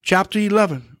chapter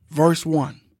 11, verse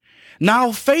 1.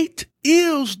 Now faith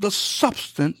is the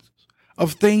substance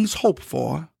of things hoped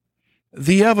for,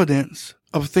 the evidence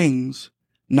of things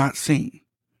not seen.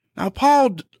 Now,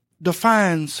 Paul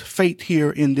defines faith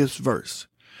here in this verse.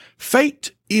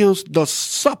 Faith is the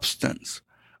substance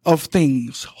of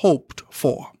things hoped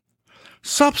for.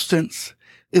 Substance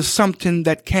is something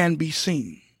that can be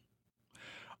seen.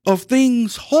 Of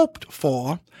things hoped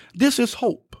for, this is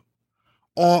hope,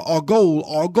 or a goal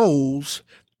or goals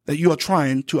that you are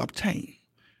trying to obtain.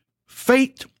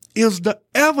 Faith is the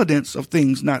evidence of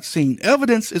things not seen.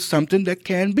 Evidence is something that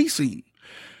can be seen.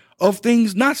 Of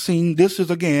things not seen, this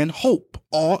is again hope,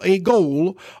 or a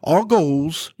goal or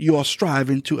goals you are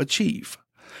striving to achieve.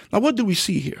 Now, what do we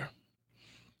see here?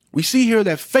 We see here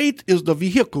that faith is the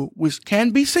vehicle which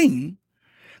can be seen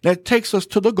that takes us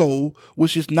to the goal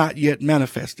which is not yet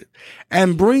manifested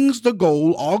and brings the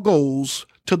goal or goals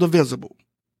to the visible.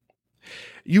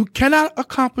 You cannot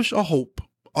accomplish a hope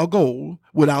or goal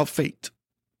without faith.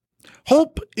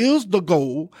 Hope is the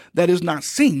goal that is not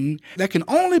seen, that can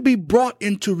only be brought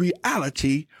into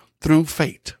reality through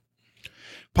faith.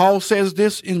 Paul says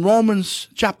this in Romans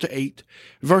chapter 8,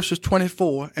 verses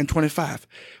 24 and 25.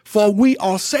 For we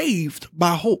are saved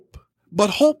by hope,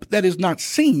 but hope that is not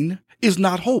seen is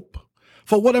not hope.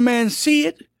 For what a man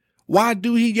seeth, why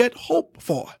do he yet hope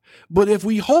for? But if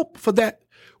we hope for that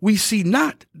we see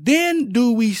not, then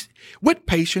do we with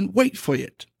patience wait for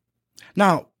it.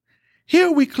 Now,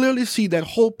 here we clearly see that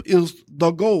hope is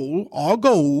the goal or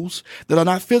goals that are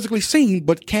not physically seen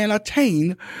but can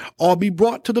attain or be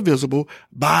brought to the visible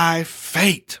by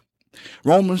faith.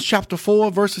 Romans chapter 4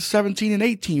 verses 17 and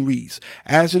 18 reads,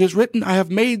 As it is written, I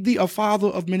have made thee a father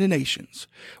of many nations.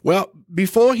 Well,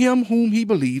 before him whom he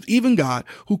believed, even God,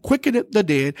 who quickeneth the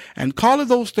dead, and calleth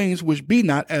those things which be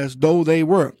not as though they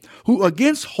were, who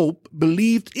against hope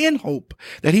believed in hope,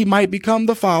 that he might become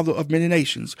the father of many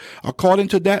nations, according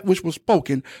to that which was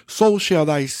spoken, so shall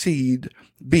thy seed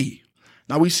be.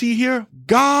 Now we see here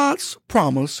God's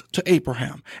promise to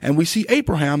Abraham, and we see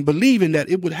Abraham believing that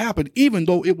it would happen even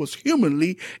though it was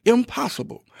humanly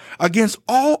impossible. Against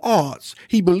all odds,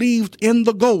 he believed in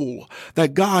the goal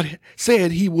that God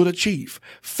said he would achieve.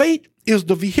 Faith is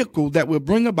the vehicle that will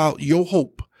bring about your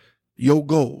hope, your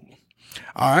goal.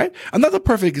 All right. Another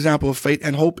perfect example of faith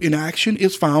and hope in action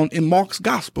is found in Mark's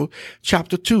Gospel,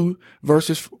 chapter 2,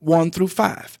 verses 1 through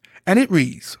 5. And it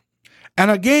reads,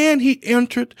 And again he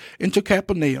entered into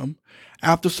Capernaum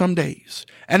after some days,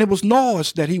 and it was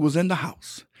noised that he was in the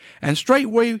house. And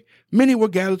straightway many were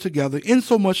gathered together,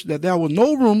 insomuch that there was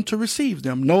no room to receive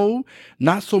them, no,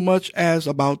 not so much as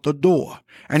about the door.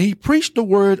 And he preached the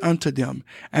word unto them,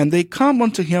 and they come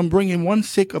unto him, bringing one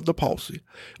sick of the palsy,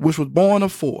 which was born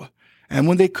of 4. And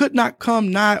when they could not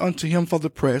come nigh unto him for the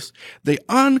press, they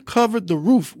uncovered the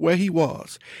roof where he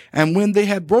was. And when they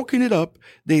had broken it up,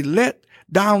 they let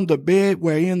down the bed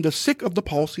wherein the sick of the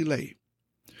palsy lay.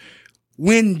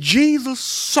 When Jesus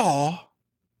saw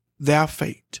their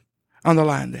faith,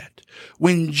 underline that.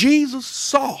 When Jesus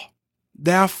saw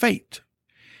their faith,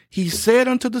 he said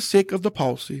unto the sick of the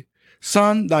palsy,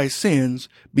 Son, thy sins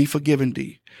be forgiven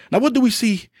thee. Now, what do we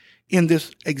see in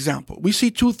this example? We see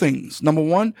two things. Number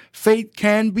one, faith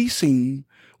can be seen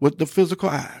with the physical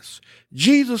eyes.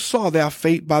 Jesus saw their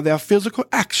faith by their physical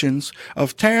actions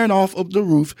of tearing off of the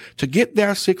roof to get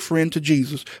their sick friend to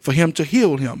Jesus for him to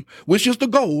heal him, which is the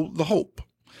goal, the hope.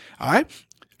 All right.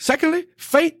 Secondly,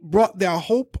 faith brought their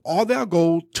hope or their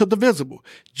goal to the visible.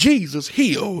 Jesus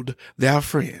healed their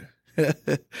friend.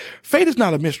 Faith is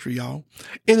not a mystery, y'all.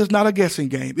 It is not a guessing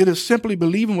game. It is simply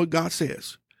believing what God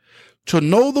says. To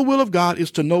know the will of God is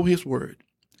to know his word,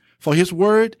 for his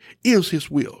word is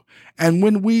his will. And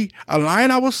when we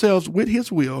align ourselves with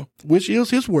his will, which is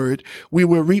his word, we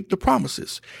will reap the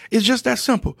promises. It's just that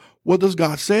simple. What does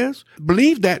God says?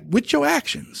 Believe that with your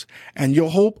actions, and your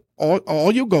hope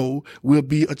or your goal will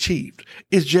be achieved.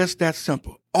 It's just that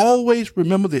simple. Always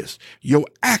remember this. Your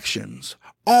actions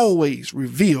always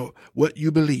reveal what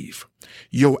you believe.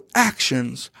 Your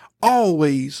actions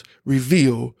always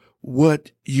reveal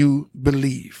what you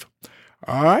believe.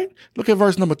 All right. Look at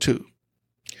verse number 2.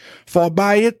 For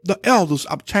by it the elders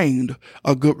obtained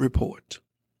a good report.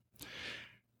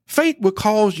 Faith will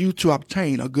cause you to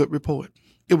obtain a good report.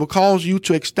 It will cause you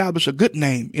to establish a good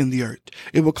name in the earth.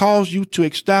 It will cause you to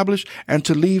establish and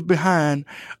to leave behind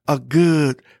a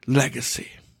good legacy.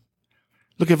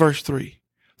 Look at verse 3.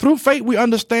 Through faith, we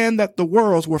understand that the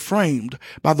worlds were framed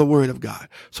by the word of God,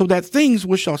 so that things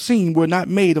which are seen were not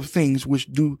made of things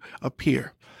which do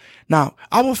appear. Now,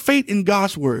 our faith in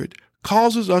God's word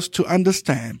causes us to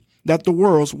understand that the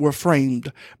worlds were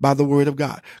framed by the word of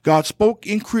God. God spoke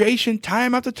in creation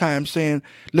time after time, saying,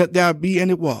 "Let there be," and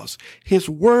it was. His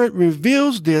word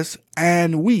reveals this,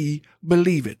 and we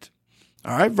believe it.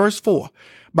 All right, verse 4.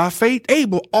 By faith,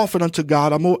 Abel offered unto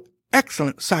God a more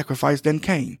excellent sacrifice than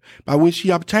Cain, by which he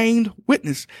obtained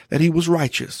witness that he was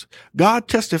righteous, God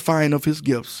testifying of his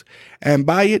gifts, and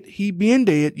by it he being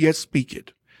dead yet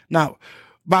speaketh. Now,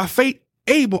 by faith,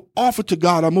 Abel offered to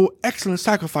God a more excellent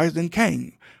sacrifice than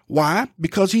Cain. Why?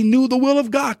 Because he knew the will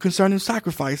of God concerning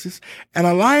sacrifices and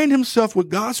aligned himself with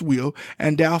God's will,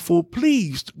 and therefore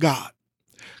pleased God.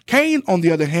 Cain, on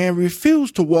the other hand,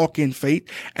 refused to walk in faith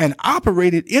and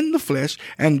operated in the flesh,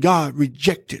 and God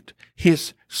rejected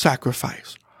his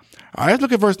sacrifice. All right, let's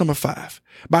look at verse number 5.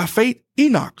 By faith,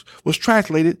 Enoch was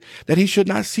translated that he should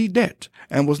not see death,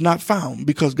 and was not found,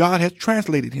 because God had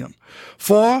translated him.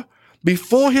 For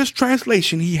before his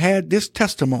translation, he had this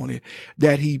testimony,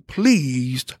 that he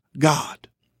pleased God.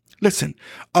 Listen,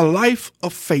 a life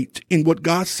of faith in what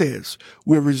God says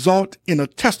will result in a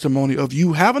testimony of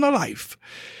you having a life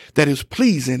that is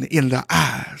pleasing in the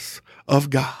eyes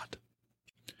of God.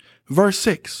 Verse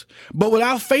 6, but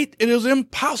without faith it is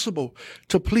impossible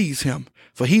to please him.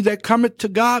 For he that cometh to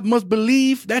God must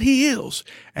believe that he is,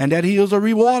 and that he is a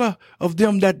rewarder of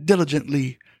them that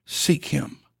diligently seek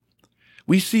him.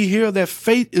 We see here that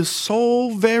faith is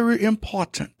so very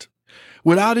important.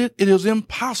 Without it, it is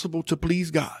impossible to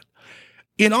please God.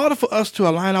 In order for us to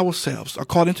align ourselves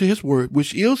according to his word,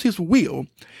 which is his will,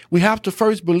 we have to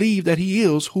first believe that he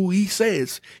is who he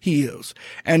says he is,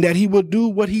 and that he will do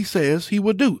what he says he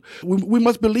will do. We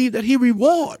must believe that he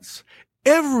rewards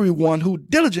everyone who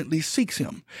diligently seeks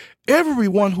him.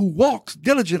 Everyone who walks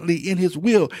diligently in his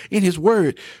will, in his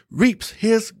word, reaps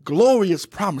his glorious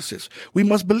promises. We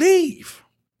must believe.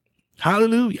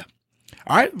 Hallelujah.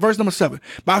 All right, verse number 7.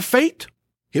 By faith,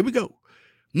 here we go.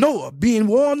 Noah, being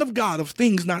warned of God of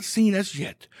things not seen as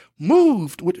yet,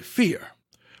 moved with fear,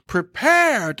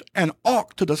 prepared an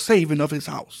ark to the saving of his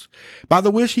house, by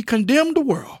the which he condemned the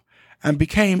world, and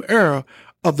became heir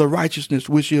of the righteousness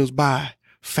which is by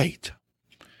faith.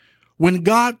 When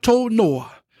God told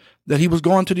Noah that he was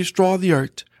going to destroy the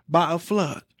earth by a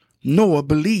flood, Noah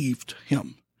believed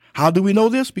him. How do we know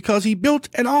this? Because he built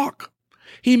an ark.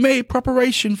 He made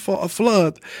preparation for a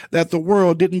flood that the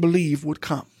world didn't believe would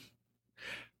come.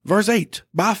 Verse 8,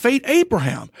 by faith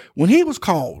Abraham, when he was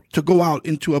called to go out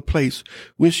into a place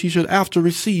which he should after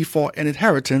receive for an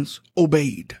inheritance,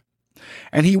 obeyed.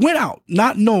 And he went out,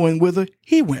 not knowing whither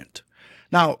he went.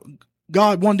 Now,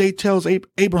 God one day tells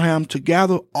Abraham to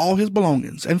gather all his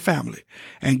belongings and family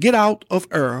and get out of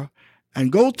Ur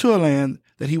and go to a land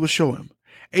that he would show him.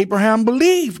 Abraham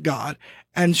believed God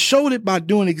and showed it by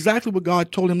doing exactly what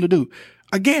God told him to do.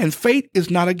 Again, faith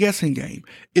is not a guessing game.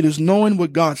 It is knowing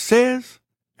what God says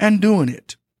and doing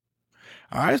it.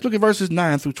 All right, let's look at verses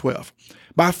 9 through 12.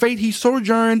 By faith he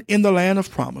sojourned in the land of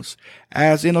promise,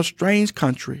 as in a strange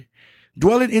country,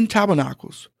 dwelling in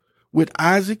tabernacles with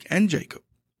Isaac and Jacob,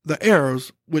 the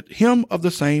heirs with him of the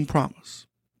same promise.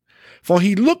 For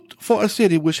he looked for a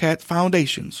city which had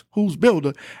foundations, whose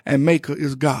builder and maker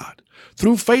is God.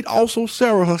 Through faith also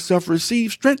Sarah herself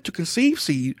received strength to conceive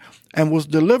seed, and was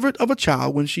delivered of a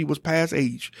child when she was past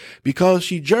age, because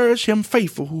she judged him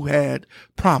faithful who had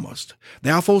promised.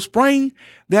 Therefore sprang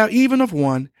there even of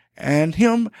one, and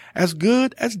him as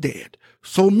good as dead,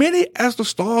 so many as the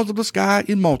stars of the sky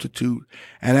in multitude,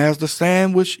 and as the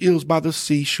sand which is by the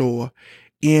seashore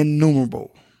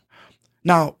innumerable.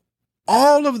 Now,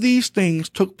 all of these things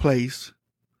took place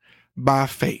by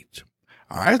faith.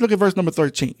 All right, let's look at verse number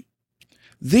 13.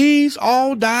 These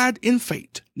all died in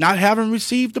faith, not having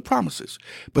received the promises,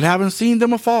 but having seen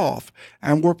them afar off,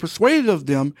 and were persuaded of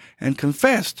them, and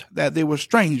confessed that they were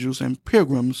strangers and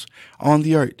pilgrims on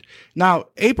the earth. Now,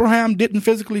 Abraham didn't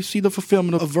physically see the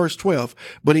fulfillment of verse 12,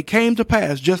 but it came to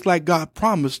pass just like God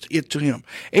promised it to him.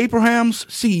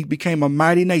 Abraham's seed became a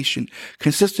mighty nation,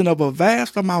 consisting of a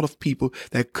vast amount of people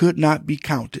that could not be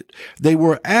counted. They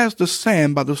were as the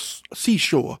sand by the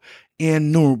seashore,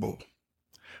 innumerable.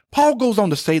 Paul goes on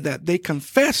to say that they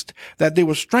confessed that they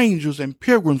were strangers and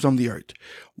pilgrims on the earth.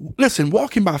 Listen,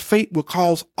 walking by faith will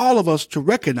cause all of us to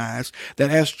recognize that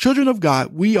as children of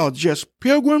God, we are just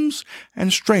pilgrims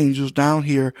and strangers down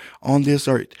here on this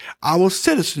earth. Our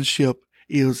citizenship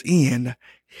is in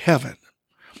heaven.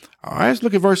 All right, let's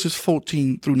look at verses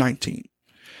 14 through 19.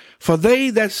 For they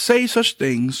that say such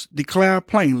things declare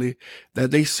plainly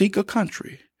that they seek a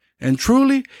country. And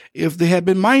truly, if they had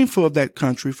been mindful of that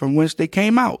country from whence they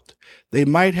came out, they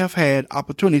might have had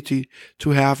opportunity to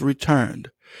have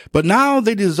returned. But now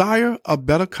they desire a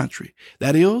better country,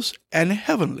 that is, an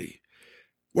heavenly.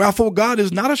 Wherefore God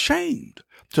is not ashamed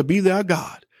to be their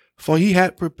God, for he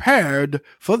had prepared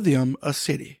for them a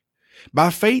city. By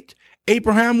faith,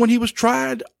 Abraham, when he was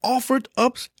tried, offered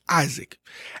up Isaac,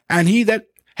 and he that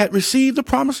had received the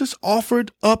promises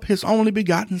offered up his only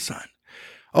begotten son,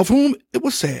 of whom it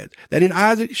was said that in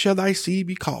Isaac shall thy seed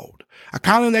be called,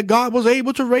 accounting that God was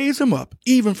able to raise him up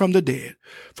even from the dead,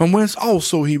 from whence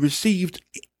also he received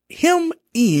him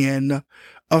in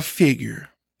a figure.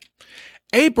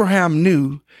 Abraham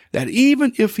knew that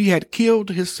even if he had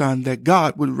killed his son, that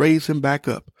God would raise him back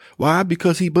up. Why?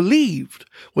 Because he believed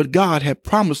what God had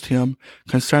promised him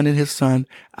concerning his son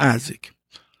Isaac.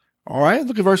 All right,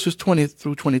 look at verses 20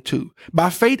 through 22. By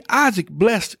faith, Isaac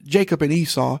blessed Jacob and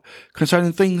Esau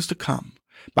concerning things to come.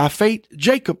 By faith,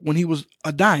 Jacob, when he was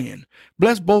a dying,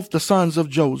 blessed both the sons of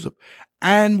Joseph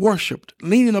and worshipped,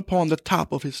 leaning upon the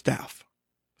top of his staff.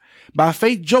 By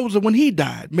faith, Joseph, when he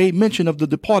died, made mention of the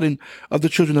departing of the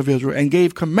children of Israel and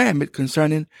gave commandment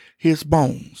concerning his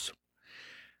bones.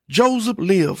 Joseph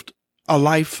lived a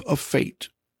life of faith.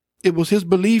 It was his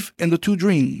belief in the two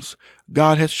dreams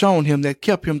God had shown him that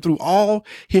kept him through all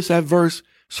his adverse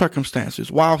circumstances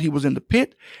while he was in the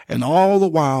pit and all the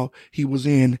while he was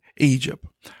in Egypt.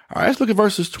 All right, let's look at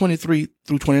verses 23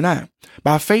 through 29.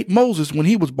 By faith, Moses, when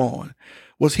he was born,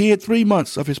 was hid 3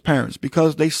 months of his parents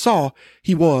because they saw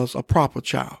he was a proper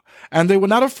child, and they were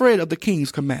not afraid of the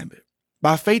king's commandment.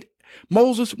 By faith,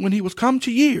 Moses, when he was come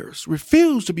to years,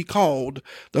 refused to be called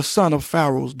the son of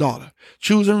Pharaoh's daughter,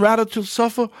 choosing rather to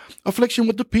suffer affliction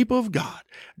with the people of God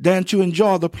than to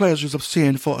enjoy the pleasures of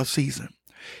sin for a season,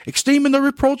 esteeming the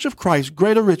reproach of Christ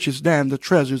greater riches than the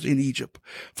treasures in Egypt,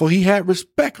 for he had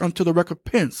respect unto the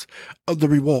recompense of the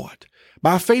reward.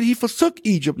 By faith he forsook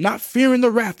Egypt, not fearing the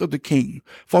wrath of the king,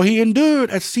 for he endured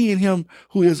at seeing him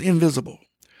who is invisible.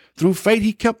 Through faith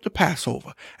he kept the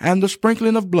Passover and the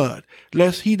sprinkling of blood,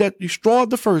 lest he that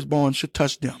destroyed the firstborn should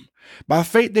touch them. By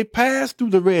faith they passed through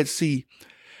the Red Sea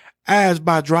as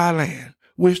by dry land,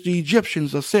 which the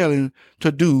Egyptians are sailing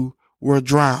to do were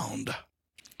drowned.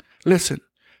 Listen,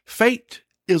 faith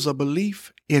is a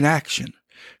belief in action.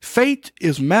 Faith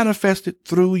is manifested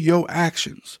through your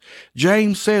actions.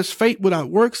 James says faith without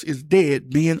works is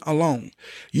dead being alone.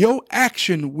 Your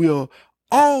action will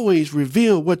always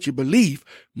reveal what you believe.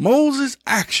 Moses'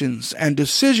 actions and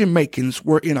decision makings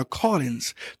were in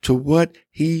accordance to what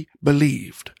he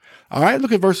believed. All right,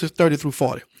 look at verses 30 through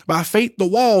 40. By faith, the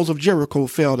walls of Jericho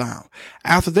fell down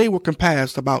after they were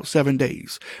compassed about 7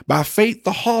 days. By faith,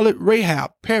 the harlot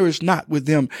Rahab perished not with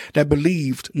them that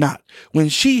believed not, when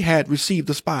she had received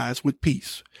the spies with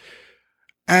peace.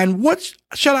 And what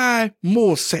shall I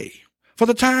more say? For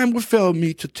the time would fail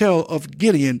me to tell of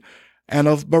Gideon and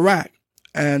of Barak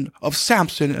and of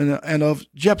Samson and of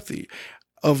Jephthah,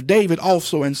 of David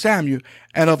also and Samuel,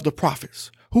 and of the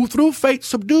prophets, who through faith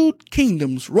subdued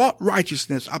kingdoms, wrought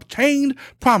righteousness, obtained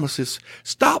promises,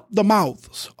 stopped the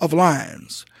mouths of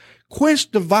lions,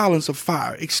 quenched the violence of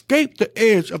fire, escaped the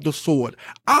edge of the sword,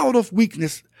 out of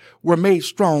weakness were made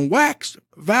strong, waxed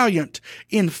valiant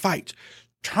in fight,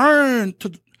 turned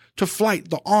to flight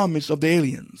the armies of the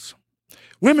aliens.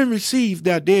 Women received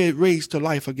their dead raised to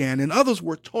life again, and others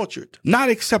were tortured, not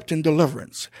accepting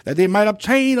deliverance, that they might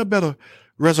obtain a better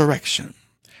resurrection.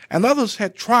 And others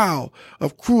had trial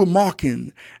of cruel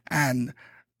mocking and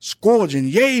scourging,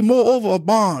 yea, moreover, of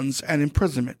bonds and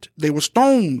imprisonment. They were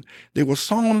stoned, they were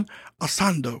sawn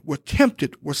asunder, were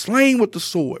tempted, were slain with the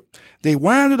sword. They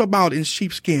wandered about in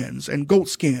sheepskins and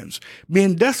goatskins,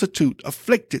 being destitute,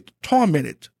 afflicted,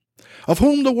 tormented, of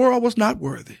whom the world was not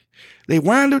worthy. They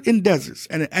wandered in deserts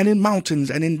and in mountains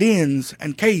and in dens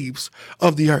and caves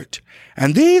of the earth.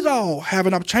 And these all,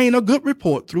 having obtained a good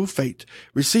report through faith,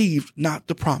 received not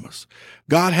the promise,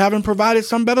 God having provided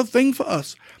some better thing for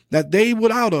us, that they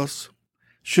without us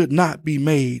should not be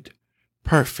made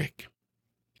perfect.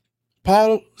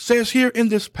 Paul says here in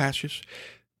this passage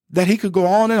that he could go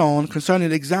on and on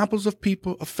concerning examples of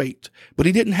people of faith, but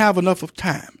he didn't have enough of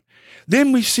time.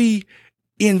 Then we see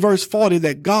in verse 40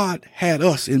 that God had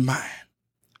us in mind.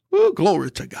 Oh,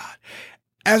 glory to God.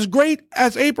 As great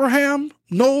as Abraham,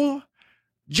 Noah,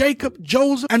 Jacob,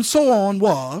 Joseph, and so on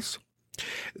was,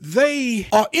 they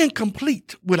are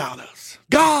incomplete without us.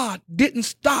 God didn't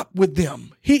stop with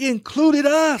them. He included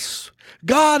us.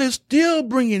 God is still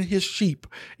bringing his sheep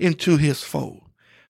into his fold.